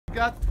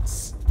got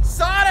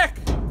Sonic.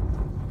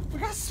 We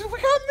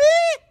got me.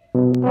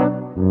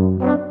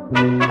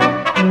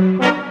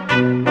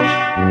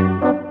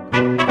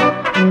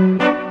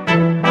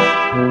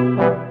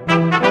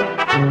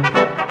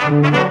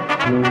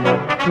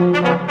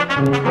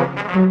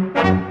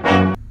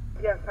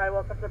 Yes, hi,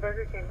 welcome to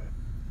Burger King.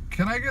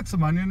 Can I get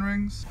some onion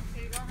rings?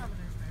 Here you go, have a nice day.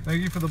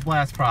 Thank you for the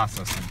blast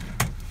processing.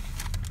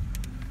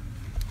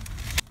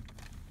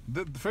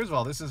 First of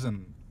all, this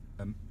isn't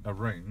a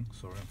ring,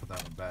 so we're gonna put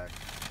that one back.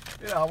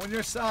 You know, when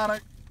you're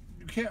Sonic,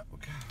 you can't.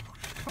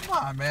 Come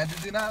on, man.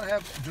 Did you not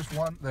have just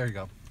one? There you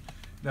go.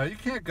 No, you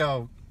can't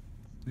go,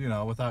 you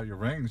know, without your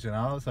rings, you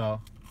know. So,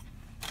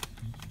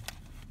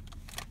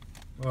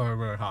 very,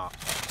 very hot.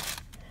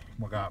 Oh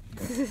my God.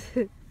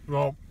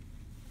 Well,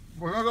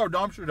 we're gonna go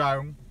dumpster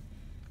diving.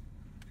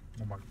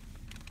 Oh my.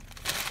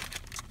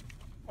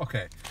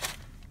 Okay.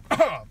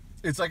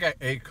 It's like I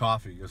ate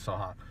coffee. It's so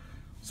hot.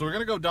 So we're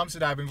gonna go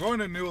dumpster diving. We're going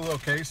to a new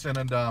location,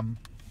 and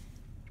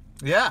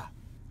yeah.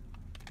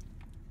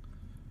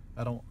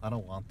 I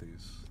don't want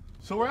these.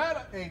 So we're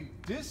at a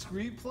disc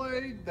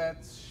replay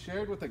that's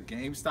shared with a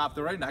GameStop.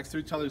 They're right next to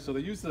each other, so they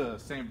use the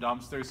same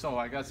dumpster. So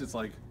I guess it's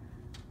like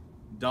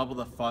double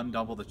the fun,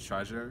 double the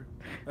treasure.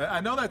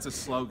 I know that's a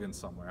slogan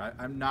somewhere.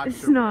 I'm not sure.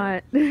 It's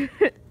not.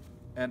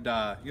 And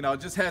you know,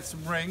 just had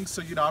some rings,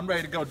 so you know, I'm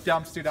ready to go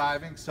dumpster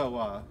diving. So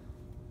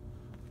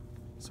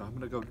I'm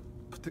gonna go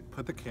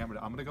put the camera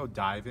down. I'm gonna go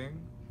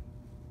diving,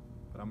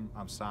 but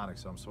I'm Sonic,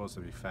 so I'm supposed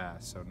to be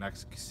fast. So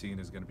next scene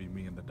is gonna be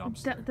me in the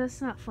dumpster.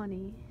 That's not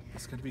funny.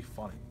 It's gonna be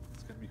funny.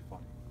 It's gonna be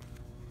funny.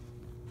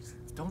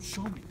 Don't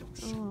show me. Don't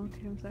show me. Oh,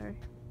 okay, I'm sorry.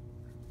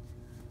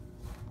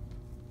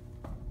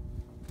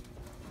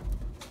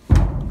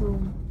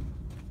 Boom.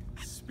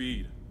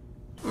 Speed.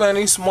 Man,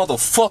 these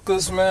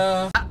motherfuckers,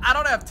 man. I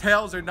don't have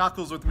Tails or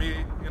Knuckles with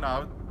me, you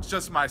know, it's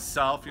just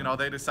myself, you know,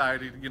 they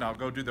decided, you know,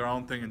 go do their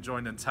own thing and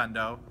join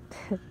Nintendo.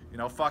 You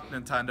know, fuck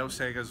Nintendo,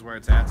 Sega's where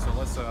it's at, so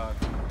let's,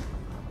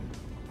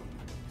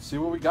 see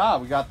what we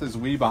got. We got this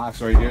Wii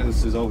box right here.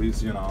 This is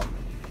always, you know,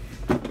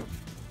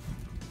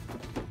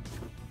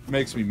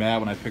 makes me mad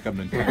when I pick up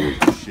Nintendo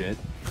shit.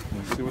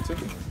 Let's see what's in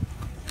here.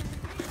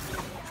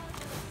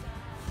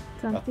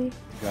 It's empty.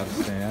 Got a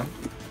stand.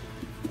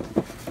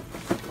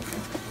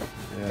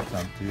 Yeah, it's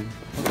empty.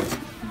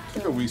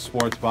 Look at Wii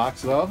Sports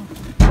box though.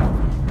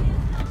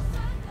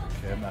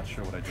 Okay, I'm not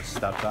sure what I just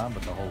stepped on,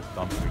 but the whole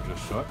dumpster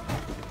just shook.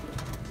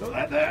 Throw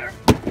that there.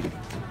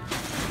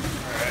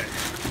 Alright.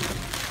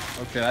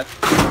 Okay, that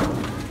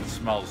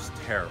smells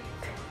terrible.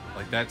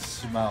 Like, that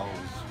smells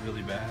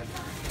really bad.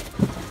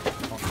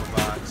 Funko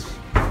box.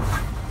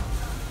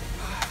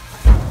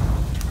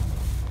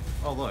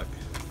 Oh, look.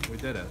 We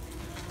did it.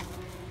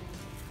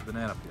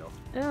 Banana peel.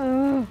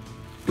 Oh.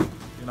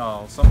 You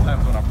know,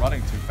 sometimes when I'm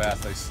running too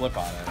fast, I slip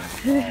on it.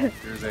 And,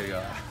 here's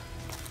a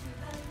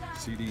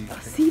CD.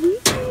 CD?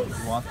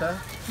 You want that?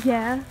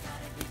 Yeah.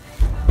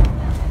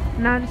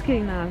 No, I'm just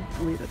kidding. No,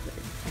 I'll leave it there.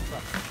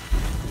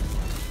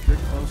 Get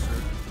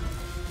closer.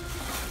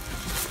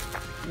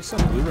 There's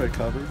some Blu-ray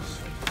covers.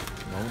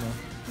 Noone.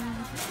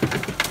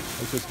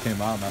 It just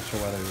came out. I'm not sure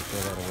why they would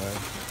throw that away.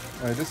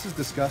 Alright, this is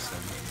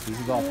disgusting. This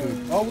is all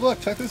food. Oh, look,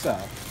 check this out.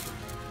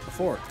 A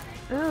fork.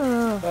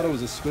 Oh. I thought it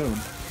was a spoon.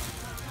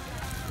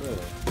 Ugh.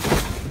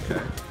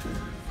 Okay.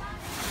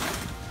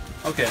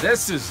 Okay,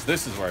 this is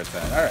where it's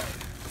at. All right.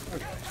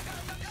 Okay.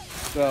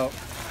 So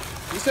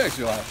this is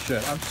actually a lot of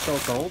shit. I'm so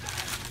cold.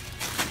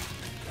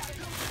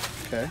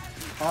 Okay.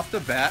 Off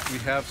the bat, we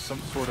have some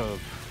sort of.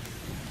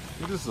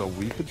 I think this is a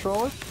Wii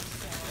controller.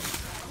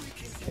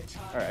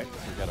 All right.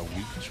 We got a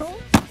Wii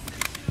controller.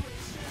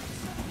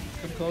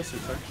 Come closer,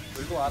 sir.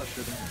 There's a lot of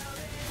shit in here.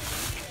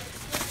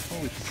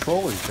 Holy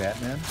controllers,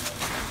 Batman.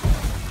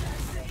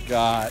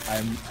 Got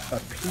a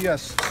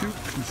PS2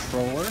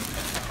 controller,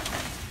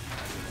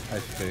 I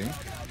think.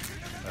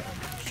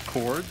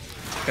 Cords.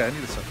 Okay, I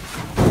need a second.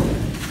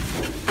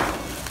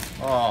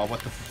 Oh, what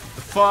the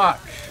fuck?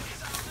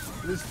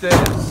 What is this?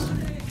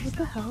 What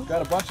the hell?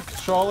 Got a bunch of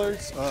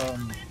controllers.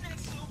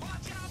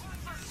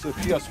 It's a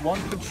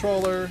PS1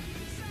 controller,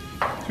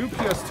 two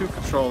PS2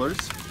 controllers,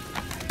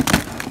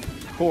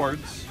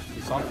 cords,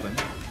 something.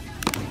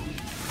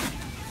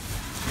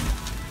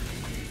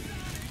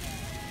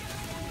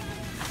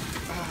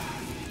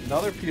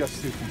 Another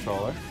PS2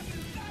 controller.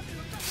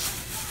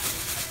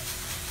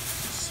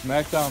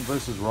 SmackDown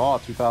vs. Raw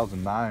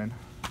 2009.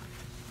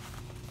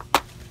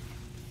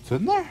 It's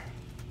in there?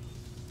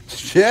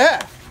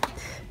 Yeah!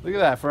 Look at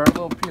that for our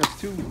little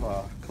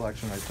PS2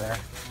 collection right there.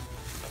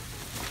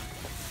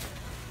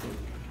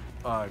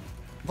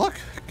 Look!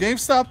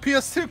 GameStop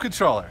PS2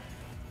 controller.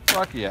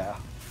 Fuck yeah.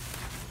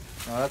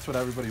 That's what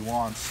everybody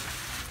wants.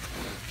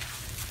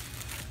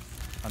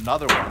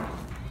 Another one.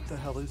 What the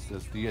hell is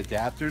this? The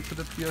adapter to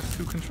the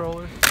PS2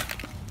 controller?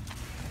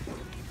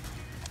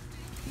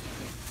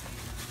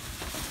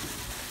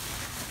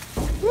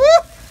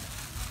 Woo!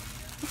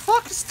 The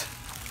fuck is...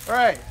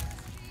 Alright.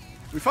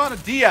 We found a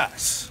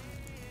DS.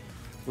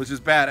 Which is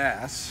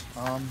badass.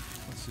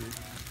 Let's see.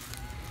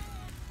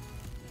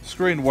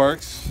 Screen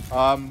works.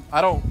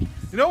 I don't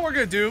You know what we're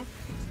gonna do?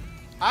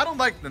 I don't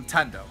like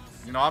Nintendo.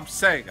 You know, I'm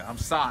Sega, I'm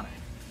Sonic.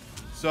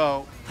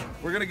 So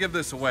we're gonna give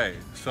this away.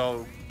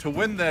 So to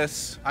win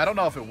this, I don't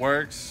know if it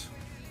works.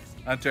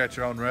 Enter at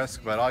your own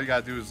risk, but all you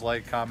gotta do is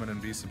like, comment,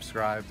 and be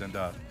subscribed, and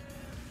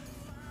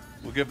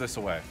we'll give this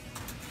away.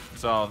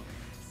 So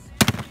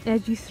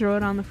As you throw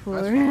it on the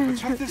floor. but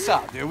check this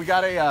out, dude. We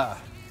got a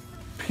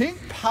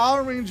pink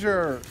Power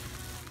Ranger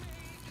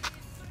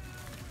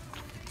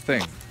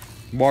thing,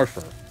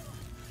 Morpher,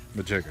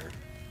 Majigger.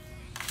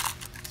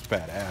 It's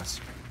badass.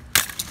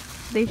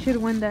 They should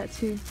win that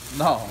too.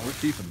 No, we're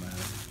keeping that.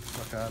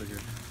 Fuck out of here.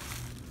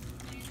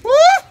 Woo!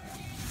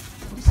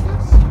 What's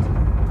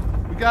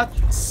this? We got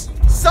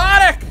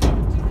Sonic!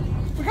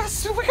 We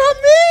got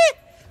me!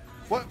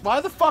 What?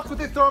 Why the fuck would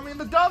they throw me in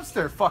the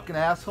dumpster, fucking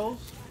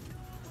assholes?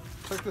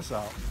 Check this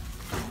out.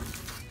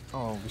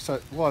 Oh,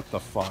 what the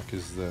fuck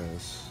is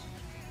this?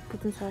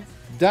 Put this on.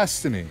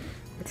 Destiny.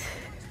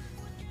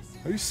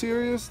 Are you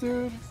serious,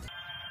 dude?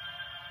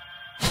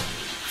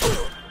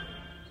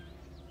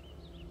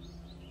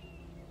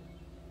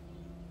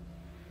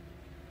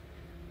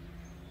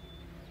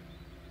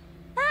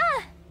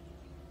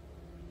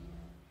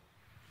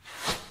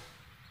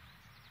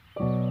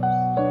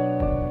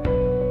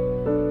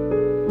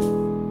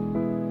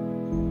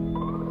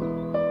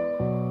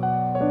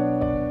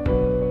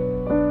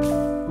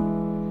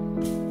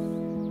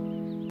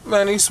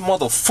 Man, these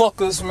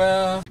motherfuckers,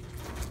 man.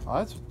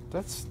 Oh,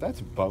 that's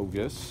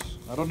bogus.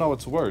 I don't know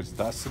what's worse,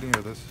 Destiny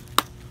or this.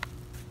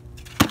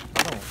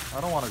 I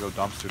don't want to go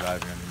dumpster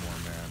diving anymore,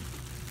 man.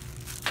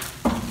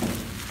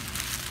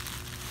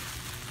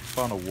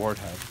 Found a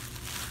warhead.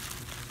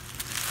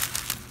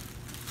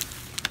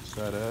 Is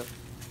that it?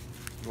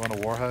 You want a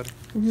warhead?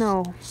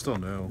 No. Still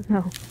new.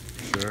 No.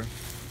 Sure.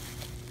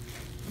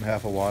 And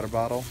half a water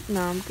bottle.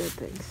 No, I'm good,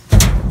 thanks.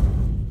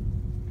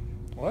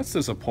 Well, that's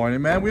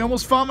disappointing, man. We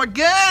almost found my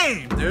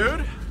game,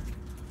 dude.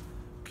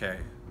 Okay,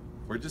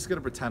 we're just gonna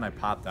pretend I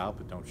popped out,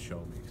 but don't show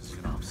me, because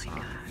you know I'm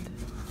sorry.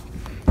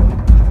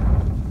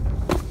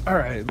 All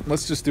right,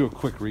 let's just do a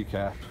quick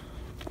recap.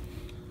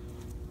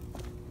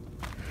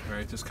 All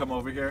right, just come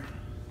over here.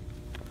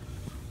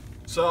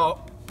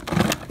 So,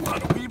 on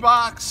the Wii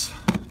Box,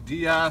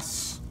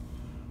 DS,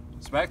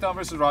 SmackDown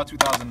vs. Raw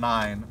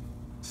 2009,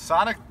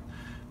 Sonic,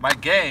 my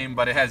game,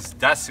 but it has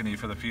Destiny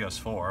for the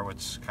PS4,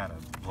 which kind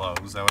of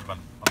blows. That would have been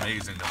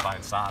amazing to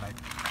find Sonic.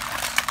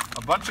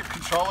 A bunch of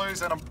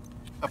controllers and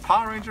a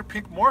Power Ranger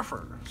pink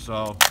Morpher.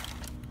 So,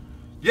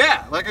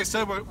 yeah, like I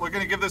said, we're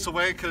going to give this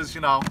away because, you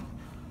know,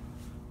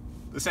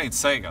 this ain't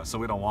Sega, so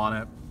we don't want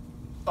it.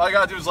 All you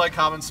got to do is like,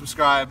 comment,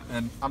 subscribe,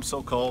 and I'm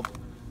so cold.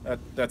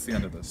 That's the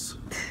end of this.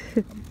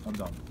 I'm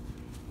done.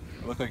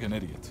 I look like an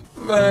idiot.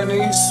 Man,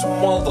 these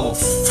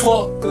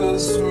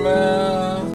motherfuckers, man.